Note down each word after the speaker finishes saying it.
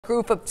A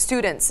group of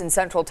students in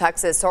Central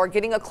Texas are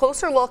getting a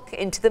closer look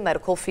into the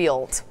medical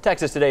field.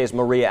 Texas Today's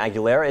Maria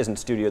Aguilera is in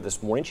studio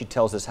this morning. She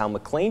tells us how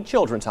McLane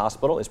Children's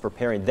Hospital is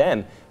preparing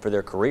them for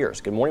their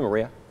careers. Good morning,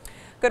 Maria.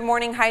 Good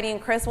morning, Heidi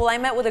and Chris. Well, I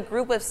met with a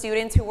group of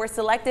students who were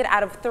selected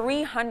out of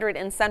 300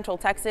 in Central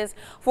Texas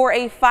for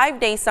a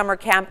 5-day summer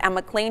camp at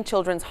McLane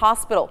Children's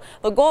Hospital.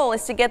 The goal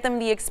is to get them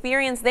the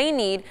experience they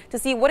need to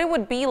see what it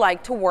would be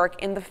like to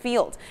work in the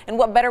field. And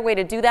what better way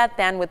to do that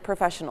than with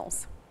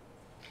professionals?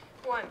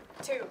 1,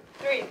 2,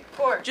 3,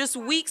 4. Just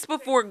weeks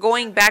before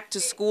going back to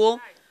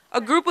school,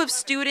 a group of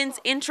students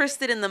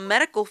interested in the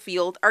medical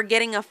field are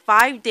getting a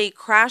 5-day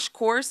crash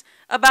course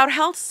about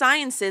health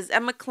sciences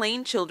at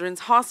McLane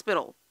Children's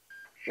Hospital.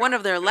 One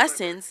of their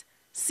lessons,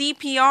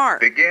 CPR.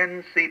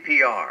 Begin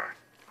CPR.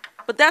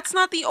 But that's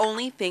not the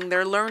only thing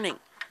they're learning.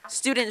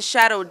 Students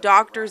shadow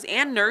doctors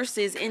and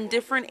nurses in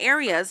different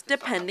areas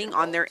depending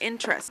on their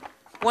interest.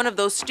 One of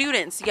those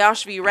students,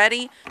 Yashvi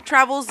Reddy,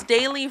 travels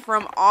daily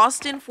from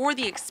Austin for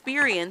the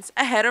experience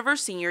ahead of her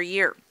senior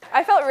year.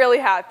 I felt really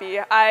happy.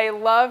 I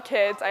love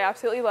kids. I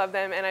absolutely love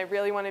them, and I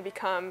really want to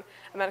become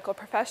a medical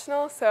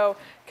professional. So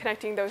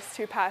connecting those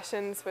two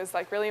passions was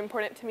really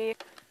important to me.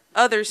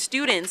 Other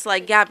students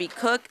like Gabby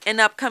Cook,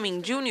 an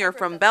upcoming junior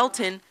from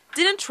Belton,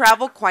 didn't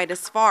travel quite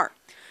as far.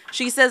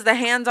 She says the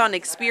hands-on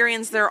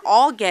experience they're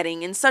all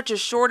getting in such a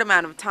short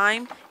amount of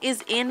time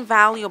is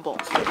invaluable.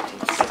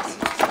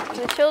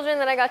 The children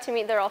that I got to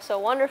meet, they're all so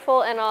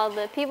wonderful, and all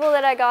the people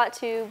that I got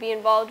to be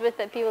involved with,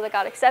 the people that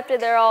got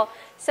accepted, they're all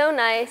so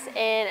nice,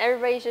 and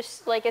everybody's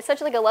just it's such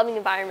a loving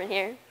environment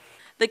here.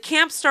 The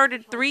camp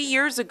started 3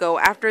 years ago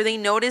after they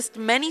noticed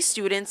many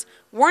students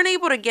weren't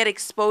able to get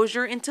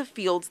exposure into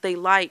fields they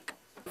like.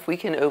 If we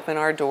can open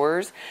our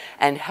doors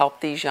and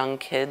help these young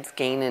kids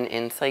gain an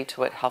insight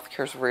to what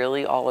healthcare is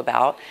really all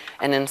about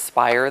and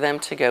inspire them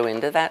to go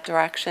into that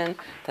direction,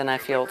 then I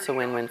feel it's a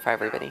win-win for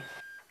everybody.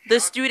 The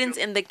students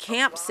in the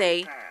camp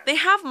say they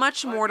have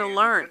much more to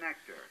learn,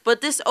 but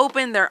this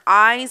opened their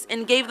eyes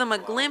and gave them a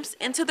glimpse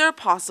into their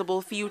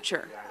possible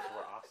future.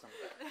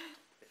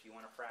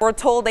 We're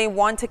told they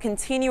want to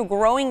continue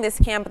growing this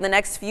camp in the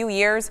next few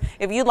years.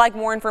 If you'd like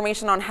more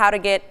information on how to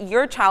get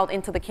your child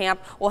into the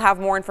camp, we'll have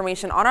more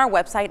information on our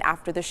website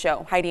after the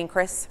show. Heidi and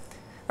Chris.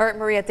 All right,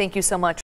 Maria, thank you so much.